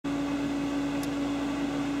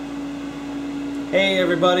Hey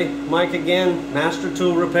everybody, Mike again, Master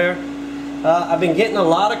Tool Repair. I've been getting a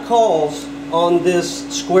lot of calls on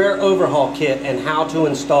this square overhaul kit and how to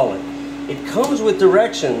install it. It comes with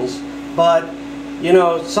directions, but you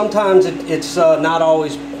know, sometimes it's not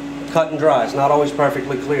always cut and dry. It's not always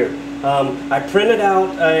perfectly clear. I printed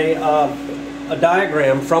out a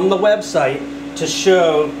diagram from the website to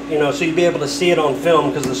show, you know, so you'd be able to see it on film,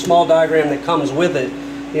 because the small diagram that comes with it,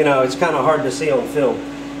 you know, it's kind of hard to see on film.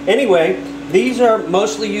 Anyway, these are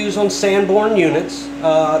mostly used on Sanborn units.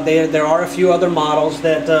 There are a few other models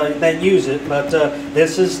that use it, but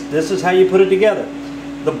this is how you put it together.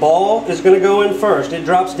 The ball is going to go in first. It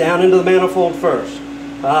drops down into the manifold first.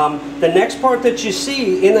 The next part that you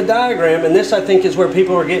see in the diagram, and this I think is where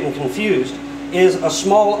people are getting confused, is a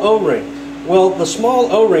small O-ring. Well, the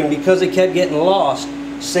small O-ring, because it kept getting lost,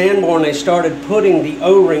 Sanborn, they started putting the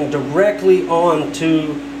O-ring directly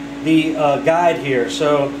onto the guide here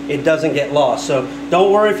so it doesn't get lost. So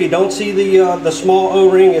don't worry if you don't see the small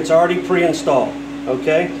O-ring, it's already pre-installed.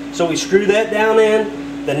 Okay, so we screw that down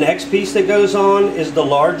in. The next piece that goes on is the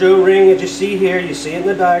large O-ring that you see here. You see it in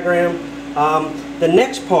the diagram. The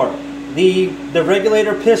next part, the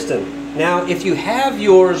regulator piston. Now, if you have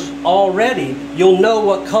yours already, you'll know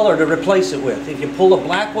what color to replace it with. If you pull the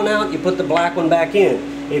black one out, you put the black one back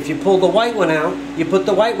in. If you pull the white one out, you put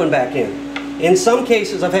the white one back in. In some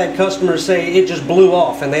cases, I've had customers say it just blew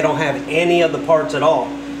off and they don't have any of the parts at all.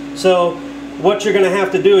 So what you're going to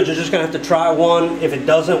have to do is you're just going to have to try one. If it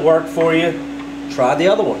doesn't work for you, try the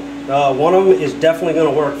other one. One of them is definitely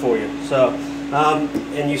going to work for you. So,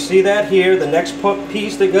 and you see that here. The next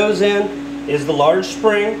piece that goes in is the large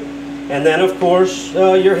spring. And then, of course,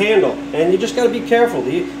 your handle. And you just got to be careful.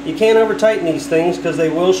 You can't over tighten these things because they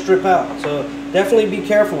will strip out. So definitely be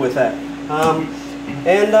careful with that.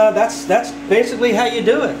 That's basically how you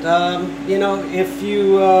do it. You know, if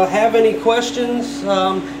you have any questions,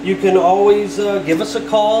 you can always give us a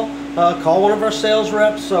call. Call one of our sales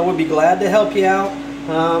reps. We'll be glad to help you out.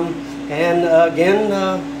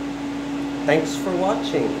 Again, thanks for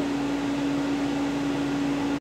watching.